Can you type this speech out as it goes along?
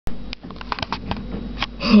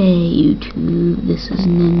Hey YouTube, this is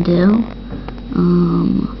Nindo.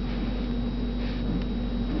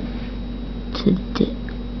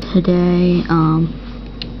 Today,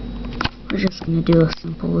 we're just gonna do a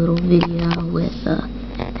simple little video with,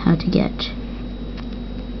 how to get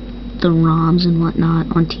the ROMs and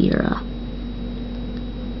whatnot onto your,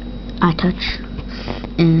 iTouch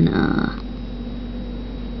and,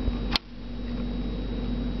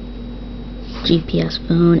 GPS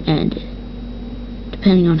phone, and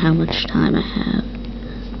depending on how much time I have,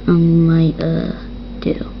 I might,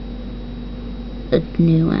 do a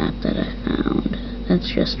new app that I found that's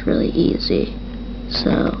just really easy.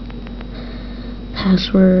 So,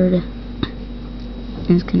 password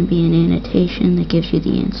is going to be an annotation that gives you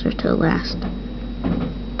the answer to last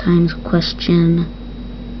time's question,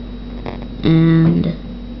 and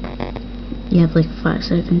you have like 5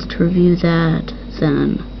 seconds to review that,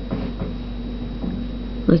 then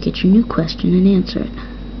look at your new question and answer it.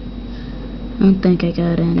 I don't think I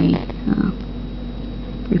got any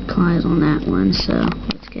replies on that one, so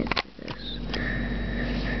let's get to this.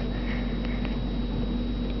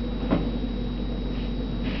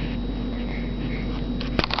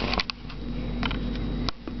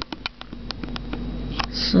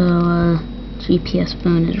 So, GPS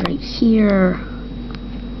phone is right here,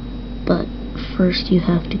 but first you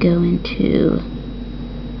have to go into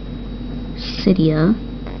CYDIA.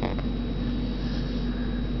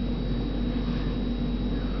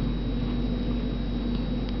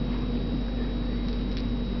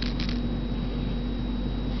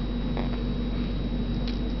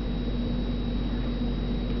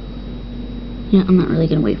 Yeah, I'm not really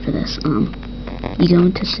gonna wait for this. You go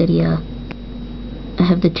into CYDIA. I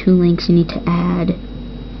have the 2 links you need to add.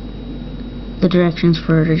 The directions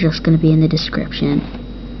for it are just gonna be in the description.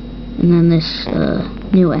 And then this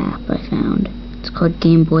new app I found. It's called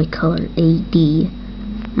Gameboy Color A.D.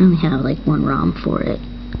 I only have like 1 ROM for it.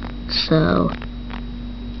 So,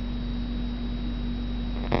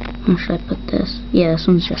 how should I put this? Yeah, this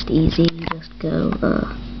one's just easy. You just go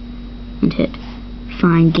and hit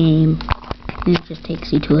Find Game. And it just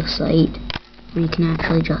takes you to a site where you can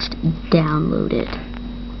actually just download it.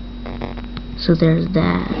 So there's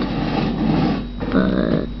that.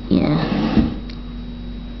 But yeah,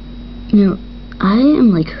 you know, I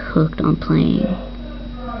am like hooked on playing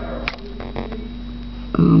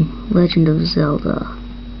Legend of Zelda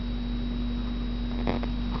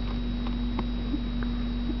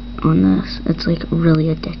on this. It's like really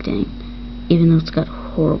addicting, even though it's got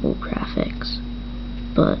horrible graphics.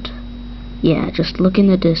 But yeah, just look in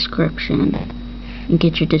the description and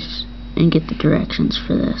get the directions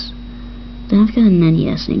for this. Then I've got an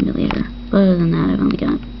NES emulator, but other than that I've only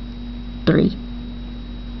got 3.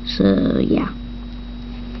 So yeah,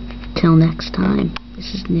 till next time,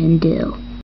 this is Nindo.